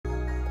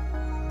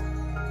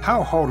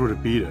How hard would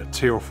it be to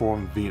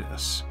terraform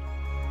Venus?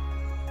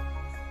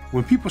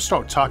 When people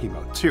start talking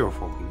about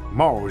terraforming,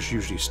 Mars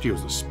usually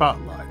steals the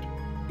spotlight.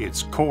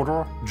 It's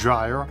colder,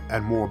 drier,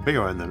 and more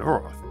barren than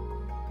Earth,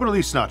 but at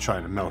least not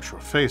trying to melt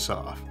your face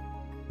off.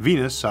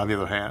 Venus, on the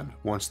other hand,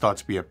 once thought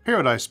to be a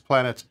paradise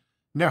planet,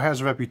 now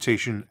has a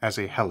reputation as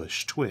a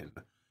hellish twin.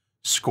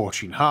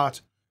 Scorching hot,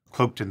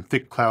 cloaked in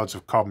thick clouds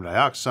of carbon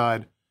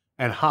dioxide,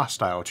 and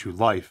hostile to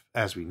life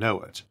as we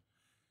know it.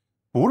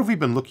 But what if we've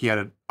been looking at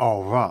it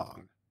all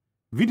wrong?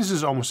 Venus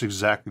is almost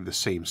exactly the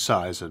same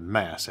size and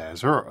mass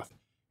as Earth.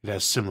 It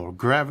has similar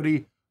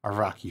gravity, a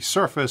rocky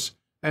surface,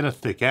 and a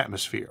thick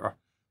atmosphere,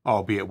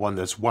 albeit one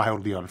that's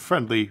wildly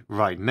unfriendly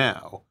right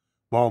now.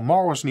 While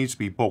Mars needs to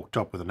be bulked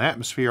up with an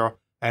atmosphere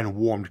and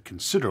warmed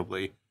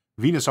considerably,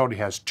 Venus already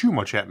has too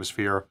much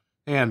atmosphere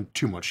and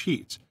too much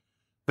heat.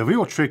 The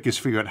real trick is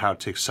figuring out how to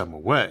take some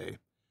away.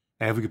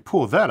 And if we could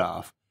pull that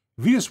off,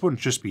 Venus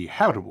wouldn't just be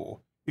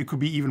habitable, it could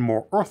be even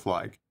more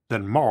Earth-like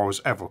than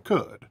Mars ever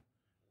could.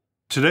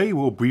 Today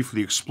we'll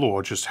briefly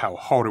explore just how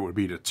hard it would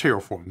be to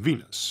terraform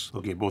Venus,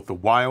 looking at both the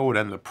wild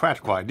and the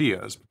practical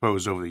ideas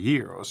proposed over the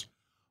years.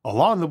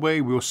 Along the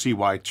way we'll see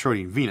why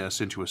turning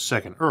Venus into a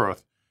second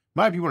Earth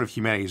might be one of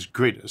humanity's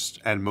greatest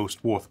and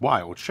most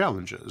worthwhile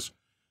challenges.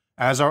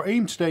 As our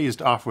aim today is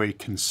to offer a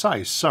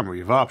concise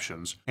summary of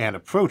options and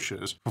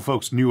approaches for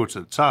folks newer to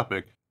the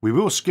topic, we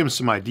will skim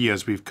some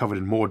ideas we've covered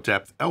in more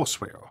depth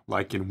elsewhere,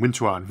 like in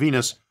Winter on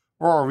Venus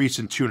or our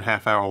recent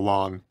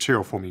 2.5-hour-long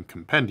terraforming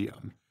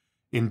compendium.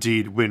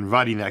 Indeed, when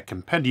writing that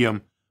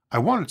compendium, I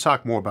wanted to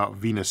talk more about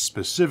Venus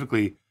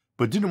specifically,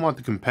 but didn't want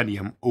the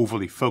compendium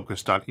overly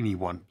focused on any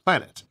one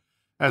planet,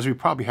 as we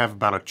probably have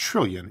about 1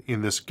 trillion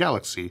in this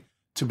galaxy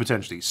to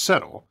potentially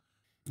settle.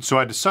 So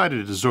I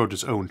decided it deserved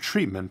its own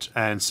treatment,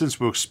 and since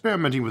we're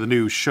experimenting with a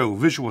new show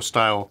visual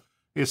style,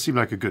 it seemed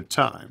like a good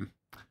time.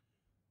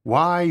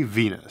 Why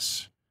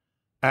Venus?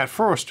 At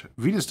first,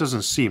 Venus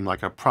doesn't seem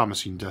like a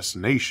promising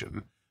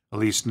destination, at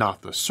least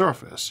not the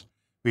surface.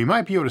 We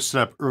might be able to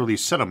set up early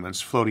settlements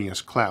floating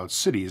as cloud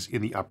cities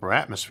in the upper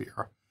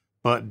atmosphere,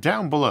 but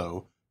down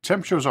below,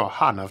 temperatures are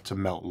hot enough to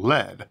melt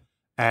lead,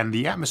 and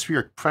the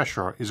atmospheric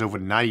pressure is over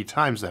 90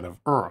 times that of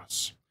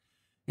Earth's.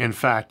 In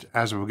fact,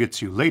 as we'll get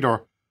to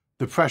later,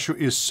 the pressure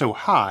is so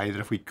high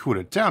that if we cooled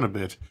it down a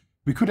bit,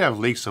 we could have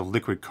lakes of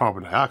liquid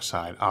carbon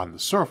dioxide on the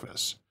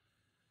surface.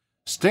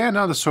 Stand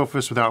on the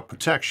surface without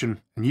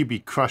protection, and you'd be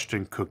crushed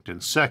and cooked in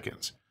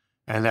seconds,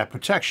 and that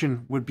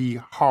protection would be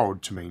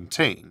hard to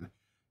maintain.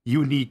 You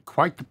would need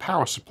quite the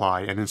power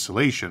supply and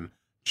insulation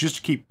just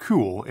to keep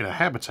cool in a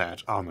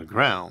habitat on the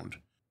ground.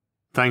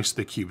 Thanks to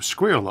the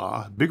cube-square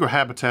law, bigger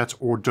habitats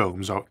or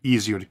domes are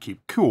easier to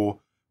keep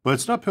cool, but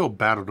it's an uphill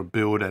battle to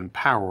build and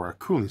power a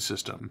cooling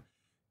system.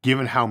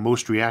 Given how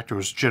most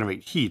reactors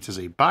generate heat as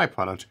a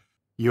byproduct,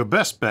 your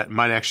best bet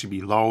might actually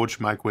be large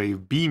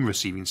microwave beam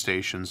receiving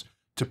stations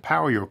to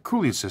power your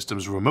cooling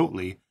systems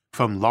remotely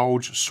from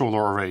large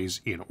solar arrays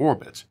in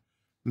orbit.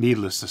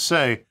 Needless to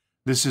say,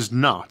 this is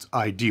not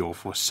ideal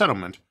for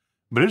settlement,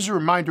 but it is a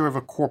reminder of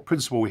a core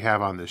principle we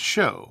have on this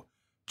show.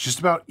 Just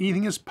about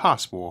anything is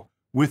possible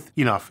with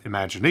enough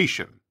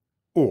imagination,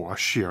 or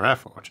sheer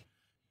effort.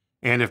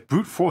 And if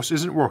brute force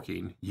isn't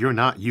working, you're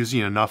not using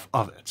enough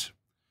of it.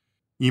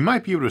 You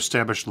might be able to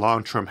establish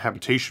long-term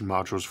habitation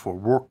modules for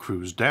work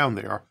crews down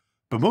there,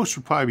 but most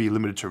would probably be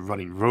limited to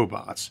running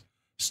robots.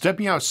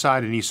 Stepping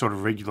outside any sort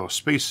of regular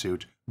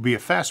spacesuit would be a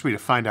fast way to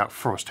find out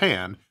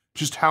firsthand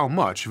just how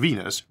much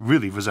Venus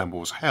really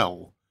resembles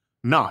hell.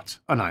 Not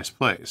a nice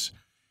place.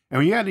 And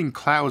when you add in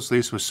clouds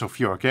laced with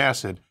sulfuric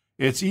acid,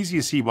 it's easy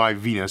to see why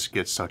Venus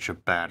gets such a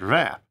bad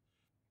rap.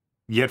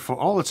 Yet for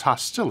all its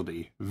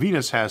hostility,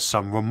 Venus has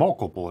some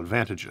remarkable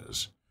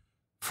advantages.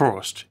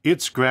 First,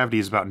 its gravity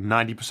is about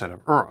 90%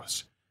 of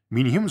Earth's,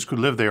 meaning humans could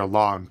live there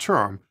long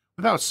term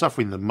without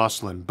suffering the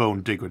muscle and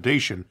bone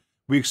degradation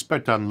we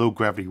expect on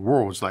low-gravity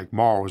worlds like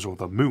Mars or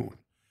the Moon.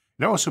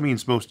 It also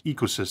means most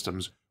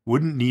ecosystems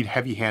wouldn't need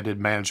heavy-handed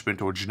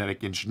management or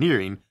genetic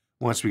engineering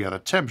once we got the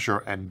temperature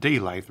and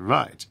daylight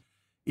right.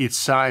 Its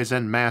size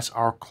and mass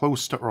are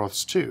close to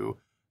Earth's too,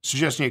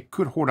 suggesting it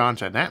could hold on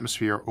to an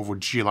atmosphere over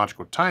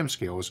geological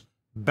timescales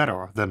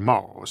better than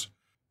Mars.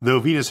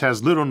 Though Venus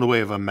has little in the way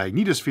of a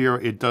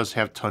magnetosphere, it does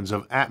have tons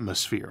of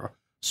atmosphere,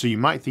 so you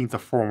might think the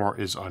former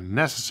is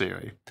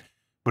unnecessary.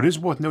 But it is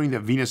worth noting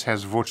that Venus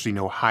has virtually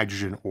no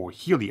hydrogen or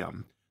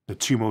helium, the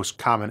two most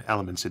common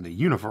elements in the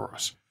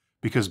universe,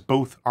 because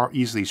both are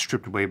easily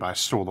stripped away by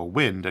solar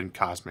wind and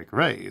cosmic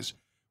rays,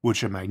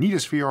 which a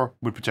magnetosphere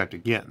would protect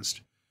against.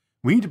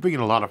 We need to bring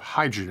in a lot of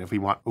hydrogen if we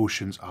want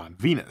oceans on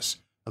Venus,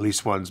 at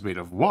least ones made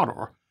of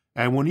water,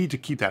 and we'll need to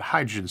keep that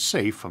hydrogen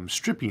safe from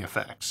stripping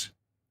effects.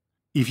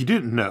 If you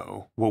didn't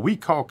know, what we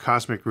call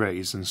cosmic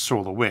rays and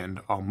solar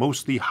wind are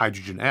mostly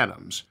hydrogen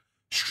atoms,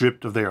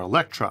 stripped of their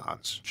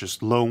electrons,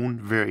 just lone,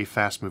 very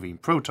fast-moving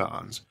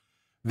protons.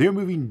 They're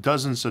moving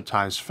dozens of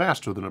times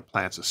faster than a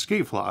planet's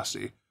escape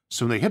velocity,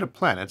 so when they hit a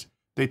planet,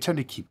 they tend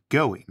to keep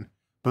going.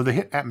 But if they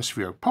hit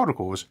atmospheric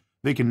particles,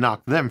 they can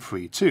knock them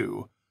free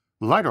too.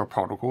 Lighter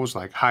particles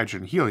like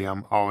hydrogen and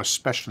helium are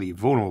especially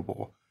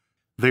vulnerable.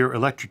 Their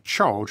electric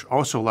charge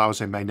also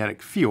allows a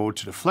magnetic field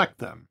to deflect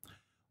them.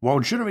 While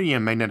generating a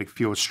magnetic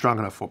field strong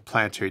enough for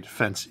planetary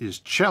defense is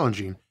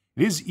challenging,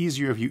 it is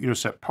easier if you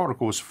intercept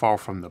particles far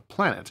from the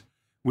planet,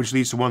 which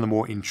leads to one of the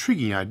more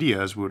intriguing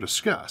ideas we'll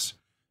discuss: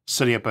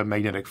 setting up a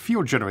magnetic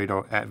field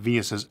generator at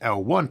Venus's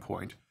L1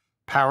 point,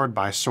 powered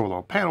by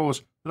solar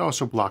panels that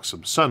also block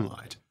some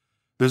sunlight.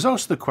 There's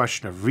also the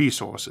question of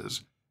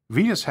resources.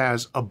 Venus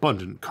has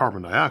abundant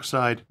carbon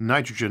dioxide,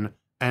 nitrogen,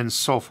 and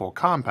sulfur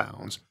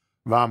compounds,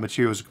 raw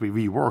materials that can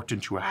be reworked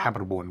into a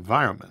habitable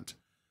environment.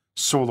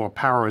 Solar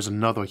power is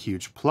another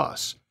huge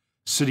plus.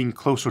 Sitting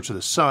closer to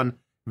the Sun,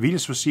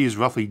 Venus receives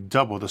roughly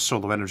double the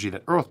solar energy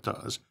that Earth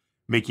does,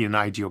 making it an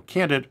ideal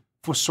candidate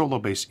for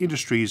solar-based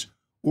industries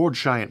or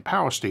giant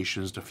power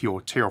stations to fuel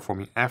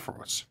terraforming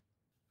efforts.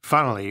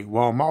 Finally,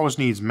 while Mars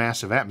needs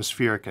massive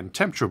atmospheric and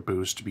temperature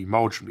boosts to be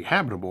marginally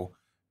habitable,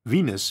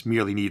 Venus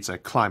merely needs a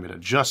climate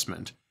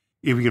adjustment.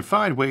 If we can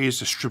find ways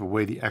to strip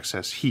away the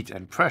excess heat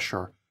and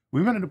pressure,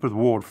 we might end up with a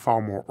world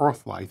far more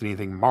Earth-like than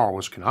anything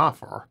Mars can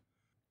offer.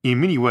 In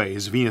many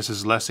ways, Venus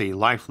is less a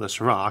lifeless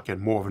rock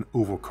and more of an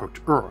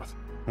overcooked Earth,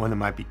 one that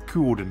might be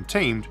cooled and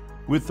tamed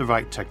with the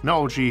right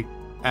technology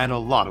and a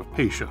lot of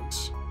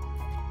patience.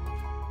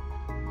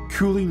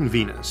 Cooling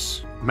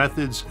Venus: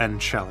 Methods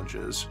and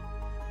Challenges.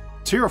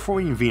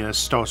 Terraforming Venus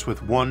starts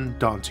with one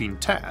daunting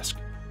task: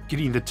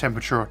 getting the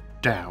temperature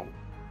down.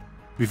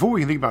 Before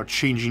we can think about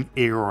changing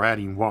air or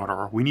adding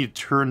water, we need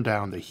to turn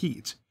down the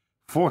heat.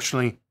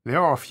 Fortunately,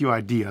 there are a few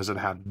ideas on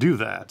how to do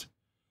that.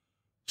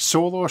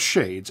 Solar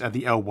shades at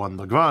the L1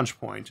 Lagrange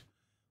point.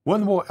 One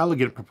of the more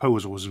elegant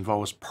proposals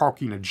involves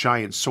parking a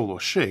giant solar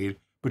shade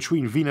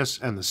between Venus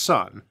and the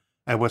Sun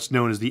at what's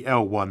known as the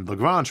L1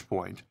 Lagrange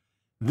point.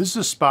 This is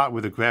a spot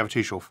where the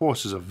gravitational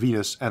forces of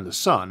Venus and the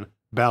Sun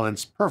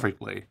balance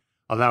perfectly,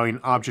 allowing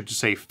an object to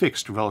stay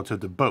fixed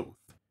relative to both.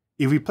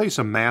 If we place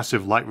a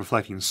massive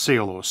light-reflecting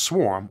sail or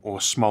swarm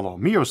or smaller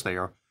mirrors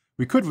there,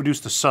 we could reduce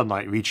the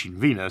sunlight reaching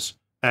Venus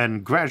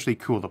and gradually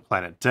cool the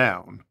planet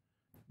down.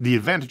 The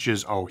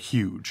advantages are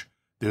huge.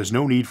 There's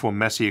no need for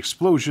messy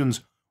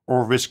explosions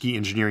or risky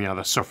engineering on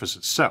the surface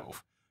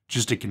itself,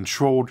 just a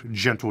controlled,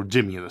 gentle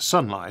dimming of the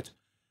sunlight.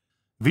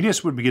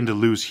 Venus would begin to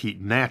lose heat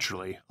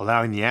naturally,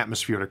 allowing the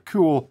atmosphere to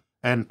cool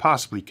and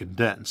possibly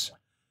condense.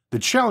 The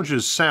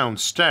challenges sound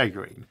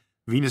staggering.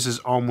 Venus is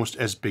almost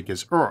as big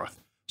as Earth,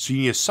 so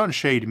you need a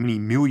sunshade many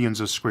millions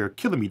of square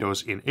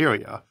kilometers in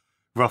area,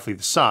 roughly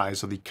the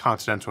size of the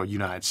continental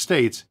United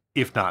States,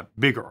 if not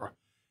bigger.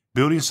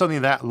 Building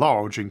something that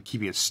large and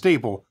keeping it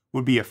stable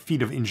would be a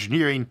feat of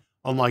engineering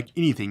unlike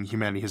anything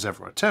humanity has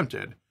ever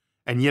attempted,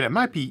 and yet it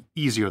might be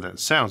easier than it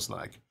sounds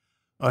like.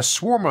 A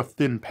swarm of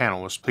thin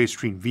panels placed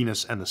between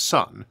Venus and the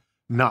Sun,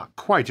 not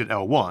quite at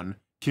L1,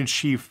 can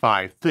achieve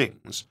 5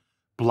 things: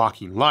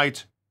 blocking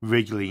light,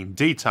 regulating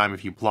daytime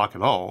if you block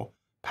at all,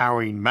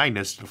 powering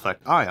magnets to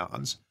deflect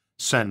ions,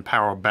 send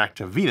power back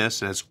to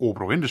Venus and its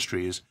orbital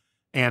industries,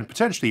 and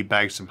potentially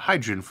bag some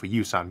hydrogen for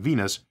use on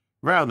Venus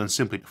rather than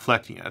simply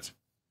deflecting it.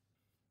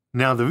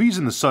 Now, the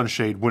reason the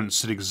sunshade wouldn't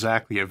sit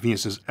exactly at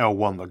Venus's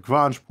L1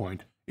 Lagrange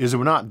point is that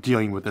we're not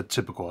dealing with a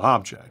typical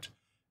object.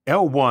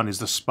 L1 is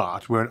the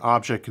spot where an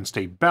object can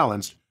stay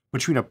balanced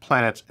between a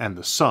planet and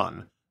the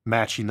Sun,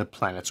 matching the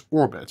planet's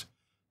orbit.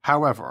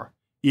 However,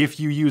 if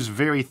you use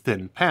very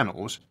thin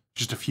panels,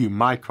 just a few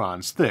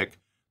microns thick,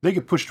 they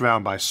get pushed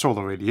around by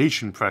solar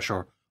radiation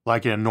pressure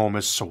like an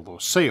enormous solar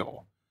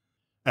sail.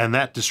 And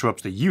that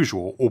disrupts the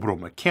usual orbital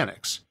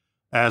mechanics.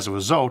 As a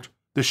result,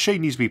 the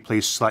shade needs to be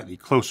placed slightly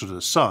closer to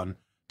the Sun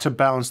to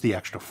balance the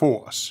extra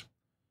force.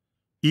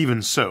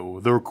 Even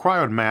so, the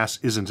required mass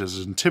isn't as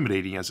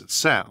intimidating as it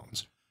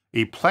sounds.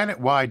 A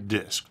planet-wide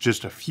disk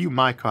just a few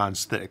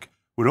microns thick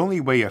would only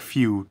weigh a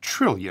few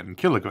trillion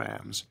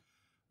kilograms.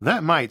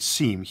 That might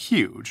seem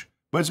huge,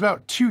 but it's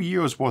about 2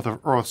 years' worth of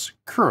Earth's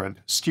current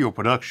steel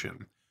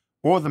production,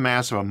 or the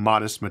mass of a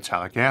modest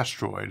metallic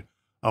asteroid,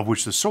 of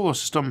which the solar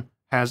system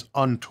has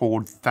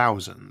untold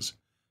thousands.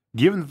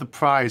 Given that the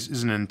prize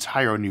is an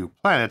entire new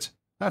planet,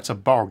 that's a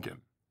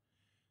bargain.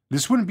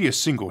 This wouldn't be a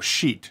single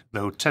sheet,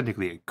 though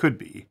technically it could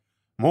be.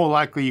 More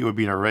likely it would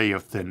be an array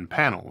of thin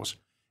panels,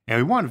 and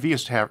we want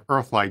Venus to have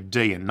Earth-like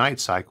day and night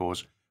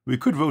cycles. We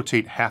could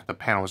rotate half the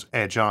panels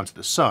edge onto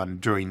the Sun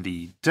during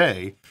the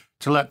day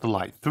to let the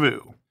light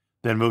through,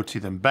 then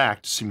rotate them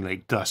back to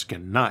simulate dusk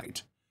and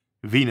night.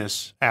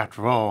 Venus,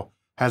 after all,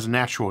 has a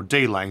natural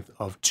day length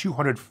of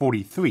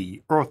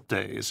 243 Earth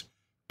days,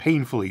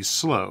 painfully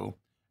slow,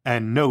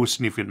 and no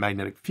significant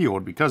magnetic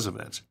field because of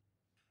it.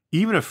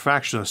 Even a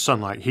fraction of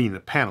sunlight hitting the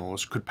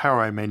panels could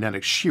power a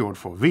magnetic shield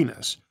for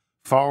Venus,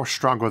 far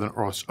stronger than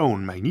Earth's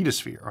own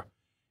magnetosphere.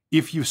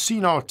 If you've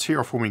seen our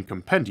terraforming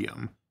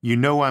compendium, you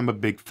know I'm a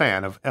big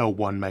fan of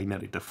L1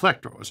 magnetic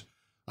deflectors.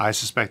 I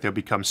suspect they'll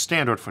become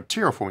standard for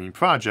terraforming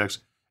projects,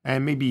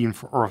 and maybe even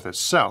for Earth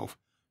itself,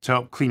 to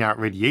help clean out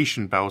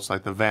radiation belts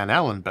like the Van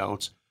Allen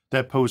belts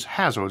that pose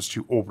hazards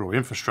to orbital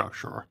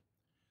infrastructure.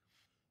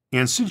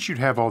 And since you'd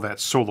have all that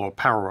solar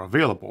power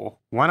available,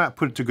 why not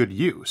put it to good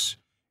use?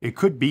 It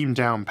could beam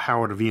down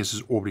power to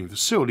Venus's orbiting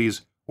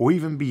facilities, or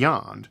even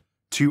beyond,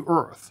 to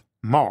Earth,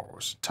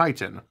 Mars,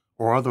 Titan,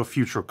 or other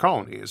future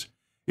colonies.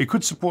 It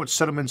could support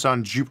settlements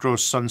on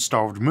Jupiter's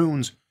sun-starved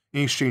moons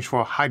in exchange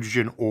for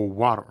hydrogen or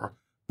water,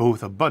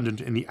 both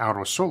abundant in the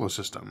outer solar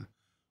system.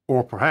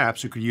 Or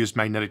perhaps it could use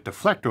magnetic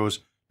deflectors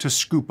to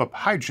scoop up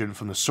hydrogen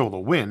from the solar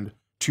wind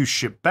to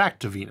ship back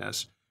to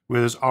Venus, where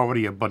there's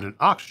already abundant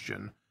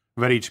oxygen,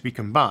 ready to be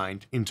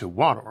combined into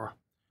water.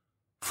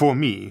 For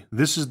me,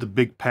 this is the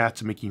big path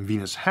to making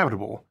Venus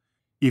habitable.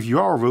 If you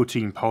are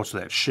rotating parts of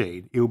that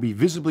shade, it will be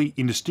visibly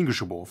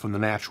indistinguishable from the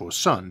natural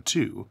sun,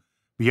 too.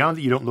 Beyond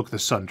that you don't look at the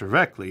sun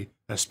directly,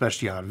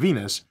 especially on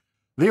Venus,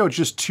 they are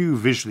just too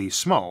visually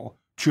small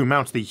to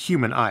amount to the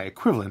human eye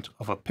equivalent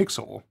of a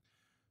pixel.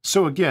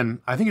 So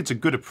again, I think it's a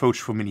good approach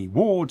for many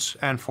worlds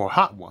and for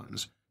hot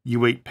ones. You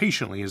wait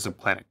patiently as the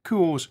planet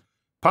cools,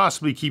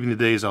 possibly keeping the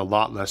days a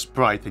lot less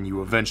bright than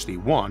you eventually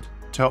want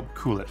to help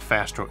cool it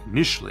faster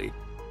initially,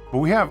 but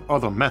we have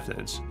other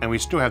methods, and we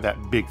still have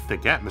that big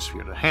thick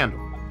atmosphere to handle.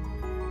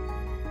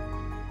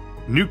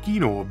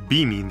 Nuking or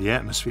beaming the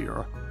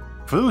atmosphere.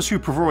 For those who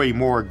prefer a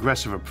more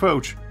aggressive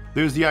approach,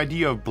 there's the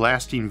idea of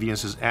blasting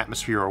Venus's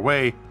atmosphere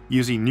away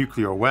using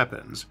nuclear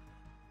weapons.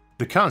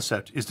 The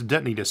concept is to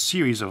detonate a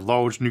series of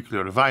large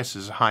nuclear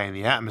devices high in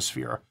the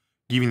atmosphere,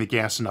 giving the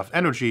gas enough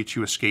energy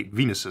to escape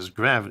Venus's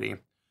gravity.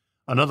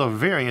 Another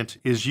variant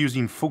is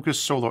using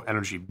focused solar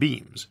energy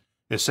beams,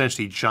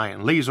 essentially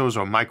giant lasers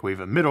or microwave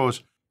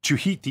emitters, to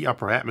heat the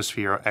upper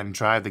atmosphere and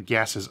drive the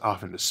gases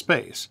off into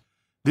space.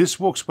 This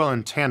works well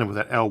in tandem with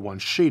that L1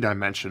 shade I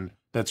mentioned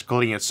that's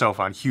gliding itself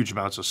on huge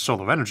amounts of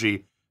solar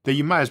energy that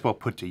you might as well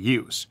put to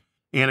use,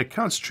 and a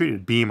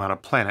concentrated beam on a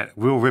planet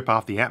will rip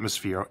off the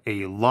atmosphere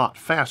a lot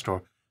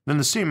faster than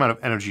the same amount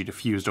of energy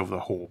diffused over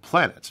the whole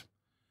planet.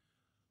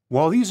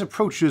 While these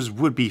approaches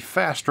would be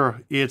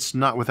faster, it's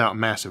not without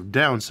massive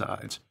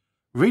downsides.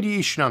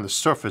 Radiation on the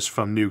surface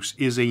from nukes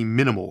is a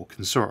minimal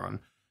concern,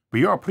 but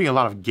you are putting a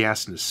lot of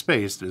gas into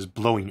space that is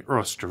blowing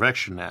Earth's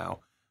direction now,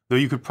 though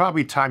you could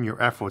probably time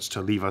your efforts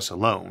to leave us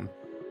alone.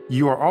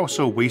 You are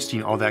also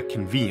wasting all that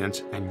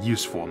convenient and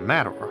useful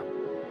matter.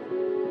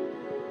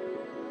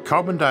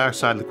 Carbon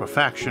dioxide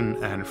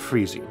liquefaction and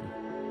freezing.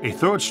 A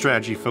third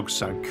strategy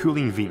focuses on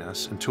cooling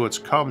Venus until its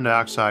carbon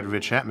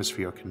dioxide-rich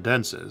atmosphere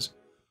condenses.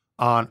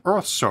 On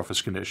Earth's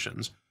surface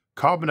conditions,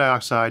 carbon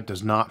dioxide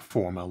does not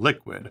form a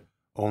liquid,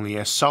 only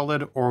a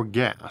solid or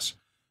gas,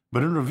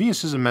 but under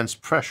Venus's immense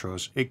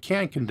pressures, it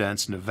can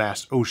condense into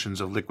vast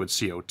oceans of liquid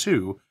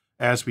CO2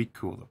 as we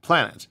cool the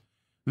planet.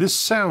 This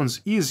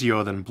sounds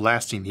easier than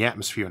blasting the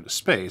atmosphere into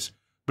space,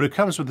 but it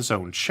comes with its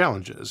own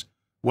challenges.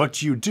 What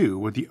do you do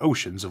with the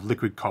oceans of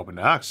liquid carbon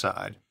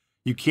dioxide?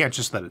 You can't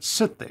just let it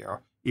sit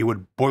there. It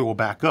would boil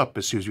back up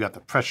as soon as you got the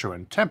pressure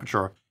and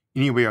temperature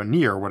anywhere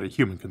near what a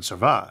human can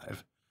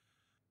survive.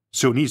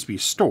 So it needs to be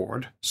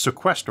stored,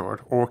 sequestered,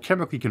 or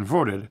chemically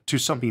converted to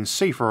something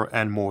safer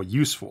and more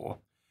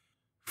useful.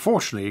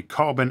 Fortunately,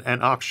 carbon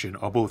and oxygen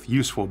are both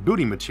useful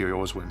building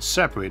materials when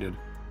separated,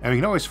 and we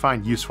can always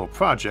find useful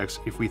projects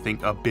if we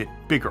think a bit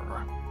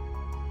bigger.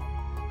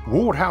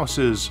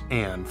 Worldhouses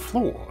and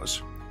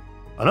Floors.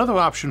 Another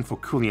option for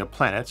cooling a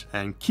planet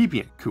and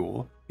keeping it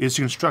cool is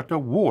to construct a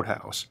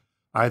worldhouse,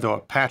 either a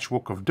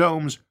patchwork of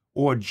domes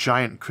or a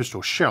giant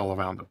crystal shell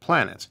around the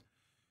planet.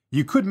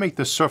 You could make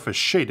the surface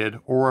shaded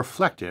or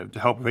reflective to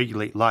help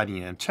regulate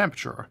lighting and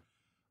temperature.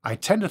 I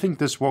tend to think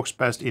this works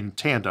best in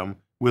tandem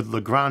with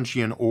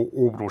Lagrangian or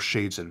orbital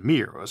shades and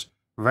mirrors,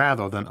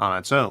 rather than on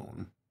its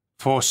own.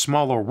 For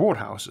smaller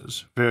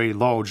worldhouses, very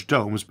large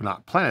domes but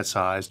not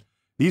planet-sized,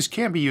 these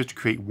can be used to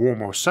create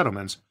warmer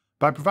settlements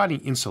by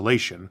providing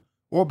insulation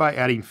or by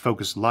adding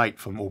focused light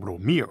from orbital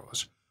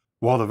mirrors,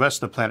 while the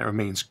rest of the planet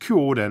remains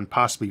cooled and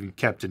possibly even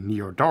kept in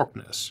near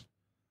darkness.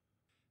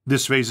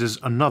 This raises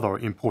another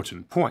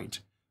important point.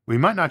 We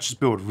might not just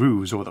build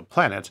roofs over the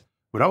planet,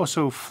 but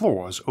also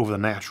floors over the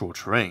natural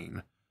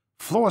terrain.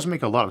 Floors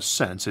make a lot of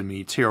sense in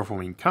the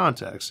terraforming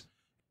context,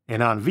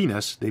 and on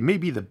Venus they may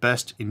be the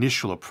best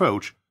initial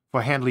approach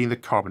for handling the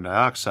carbon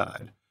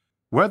dioxide.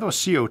 Whether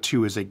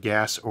CO2 is a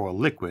gas or a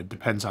liquid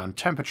depends on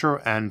temperature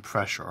and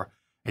pressure,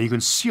 and you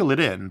can seal it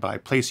in by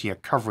placing a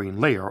covering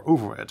layer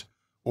over it,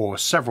 or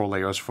several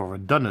layers for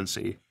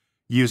redundancy,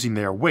 using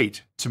their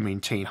weight to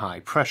maintain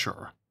high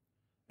pressure.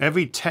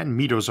 Every 10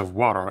 meters of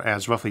water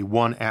adds roughly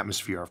 1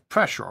 atmosphere of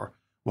pressure,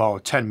 while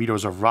 10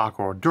 meters of rock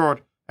or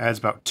dirt adds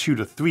about 2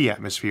 to 3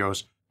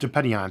 atmospheres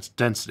depending on its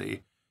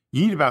density.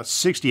 You need about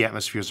 60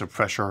 atmospheres of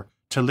pressure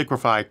to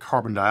liquefy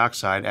carbon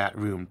dioxide at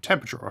room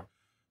temperature,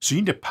 so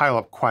you need to pile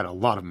up quite a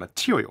lot of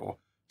material,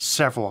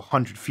 several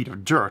hundred feet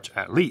of dirt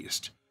at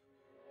least.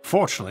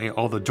 Fortunately,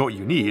 all the dirt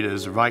you need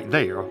is right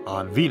there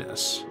on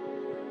Venus.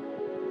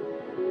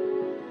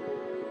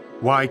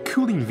 Why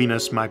cooling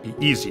Venus might be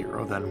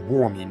easier than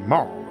warming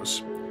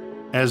Mars.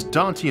 As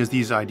daunting as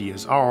these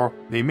ideas are,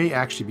 they may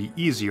actually be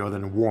easier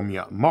than warming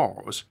up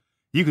Mars.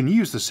 You can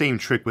use the same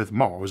trick with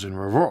Mars in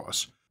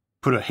reverse.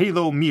 Put a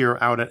halo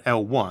mirror out at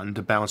L1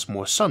 to bounce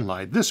more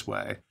sunlight this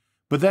way,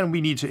 but then we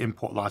need to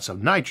import lots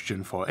of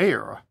nitrogen for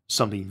air,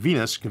 something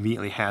Venus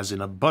conveniently has in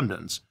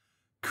abundance.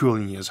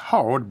 Cooling is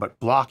hard, but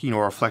blocking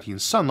or reflecting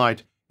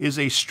sunlight is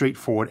a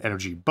straightforward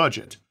energy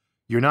budget.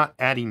 You're not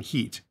adding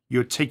heat,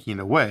 you're taking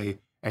it away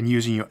and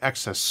using your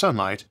excess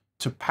sunlight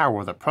to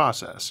power the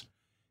process.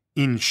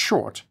 In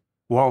short,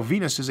 while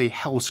Venus is a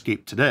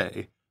hellscape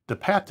today, the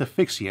path to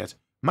fixing it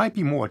might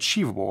be more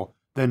achievable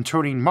than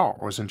turning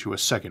Mars into a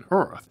second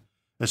Earth,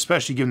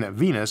 especially given that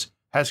Venus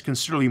has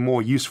considerably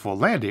more useful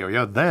land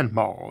area than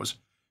Mars,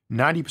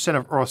 90%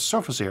 of Earth's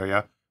surface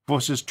area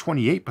versus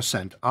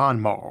 28%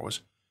 on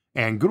Mars,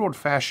 and good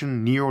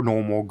old-fashioned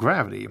near-normal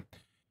gravity.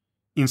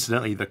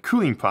 Incidentally, the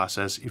cooling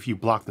process, if you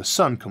block the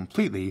sun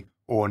completely,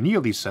 or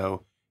nearly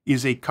so,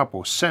 is a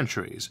couple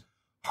centuries.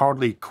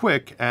 Hardly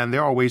quick, and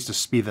there are ways to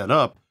speed that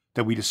up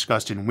that we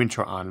discussed in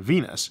Winter on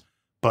Venus,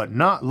 but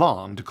not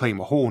long to claim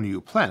a whole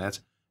new planet,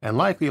 and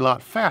likely a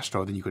lot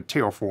faster than you could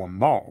terraform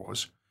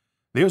Mars.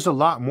 There's a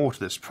lot more to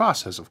this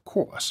process, of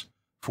course.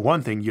 For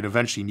one thing, you'd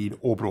eventually need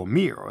orbital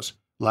mirrors,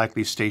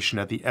 likely stationed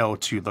at the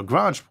L2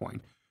 Lagrange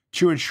point,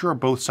 to ensure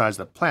both sides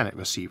of the planet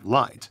receive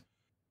light.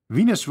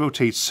 Venus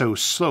rotates so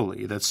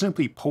slowly that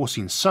simply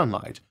pulsing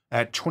sunlight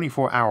at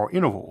 24-hour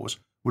intervals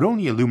would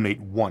only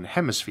illuminate one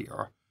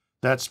hemisphere.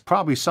 That's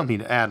probably something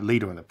to add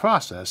later in the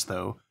process,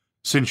 though,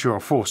 since your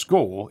first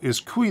goal is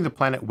cooling the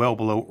planet well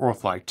below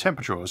Earth-like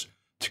temperatures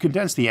to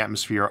condense the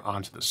atmosphere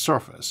onto the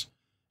surface.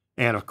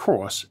 And of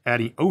course,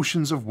 adding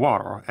oceans of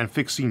water and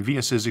fixing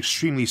Venus's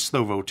extremely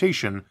slow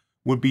rotation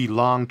would be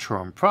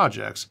long-term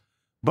projects,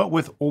 but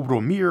with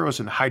orbital mirrors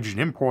and hydrogen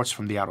imports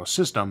from the outer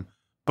system,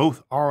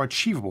 both are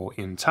achievable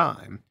in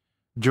time.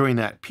 During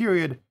that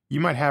period, you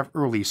might have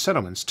early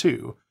settlements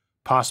too,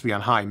 possibly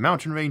on high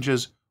mountain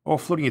ranges or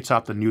floating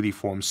atop the newly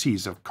formed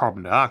seas of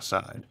carbon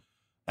dioxide.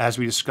 As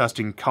we discussed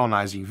in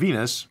Colonizing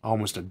Venus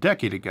almost a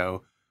decade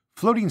ago,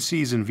 floating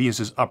seas in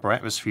Venus's upper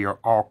atmosphere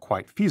are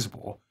quite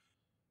feasible,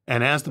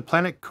 and as the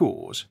planet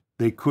cools,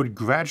 they could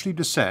gradually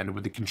descend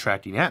with the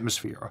contracting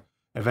atmosphere,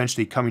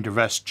 eventually coming to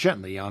rest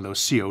gently on those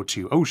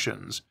CO2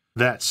 oceans.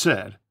 That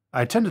said,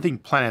 I tend to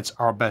think planets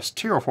are best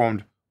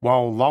terraformed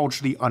while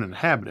largely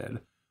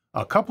uninhabited.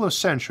 A couple of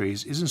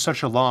centuries isn't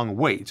such a long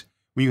wait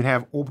when you can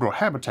have orbital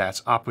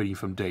habitats operating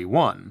from day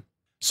one,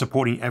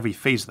 supporting every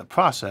phase of the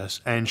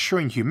process and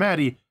ensuring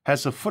humanity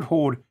has a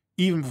foothold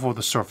even before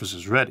the surface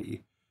is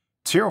ready.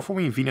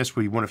 Terraforming Venus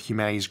will be one of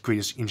humanity's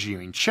greatest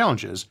engineering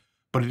challenges,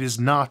 but it is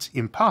not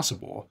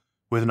impossible.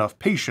 With enough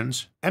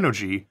patience,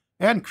 energy,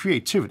 and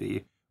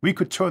creativity, we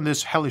could turn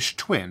this hellish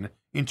twin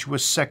into a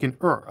second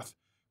Earth,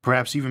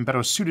 perhaps even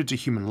better suited to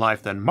human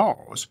life than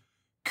Mars,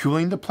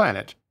 cooling the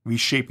planet,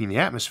 reshaping the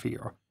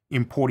atmosphere,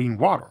 importing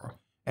water,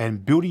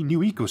 and building new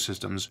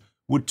ecosystems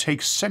would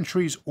take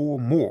centuries or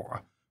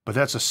more, but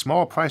that's a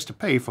small price to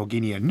pay for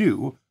gaining a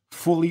new,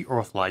 fully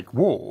Earth-like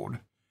world.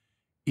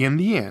 In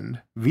the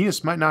end,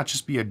 Venus might not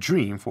just be a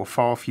dream for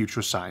far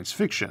future science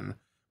fiction,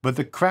 but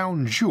the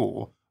crown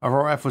jewel of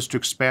our efforts to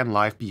expand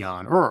life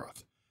beyond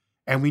Earth.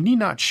 And we need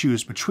not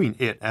choose between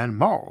it and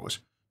Mars.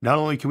 Not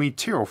only can we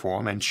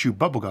terraform and chew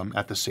bubblegum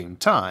at the same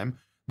time,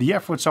 the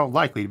efforts are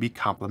likely to be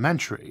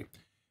complementary.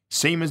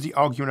 Same as the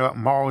argument about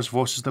Mars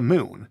versus the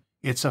Moon,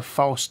 it's a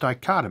false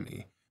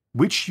dichotomy.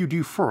 Which you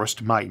do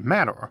first might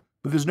matter,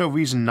 but there's no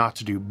reason not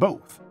to do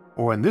both,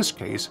 or in this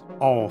case,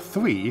 all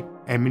three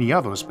and many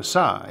others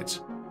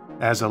besides.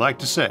 As I like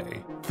to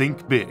say,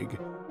 think big,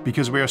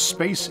 because where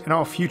space and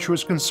our future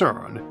is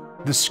concerned,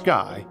 the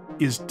sky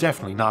is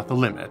definitely not the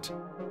limit.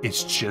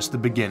 It's just the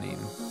beginning.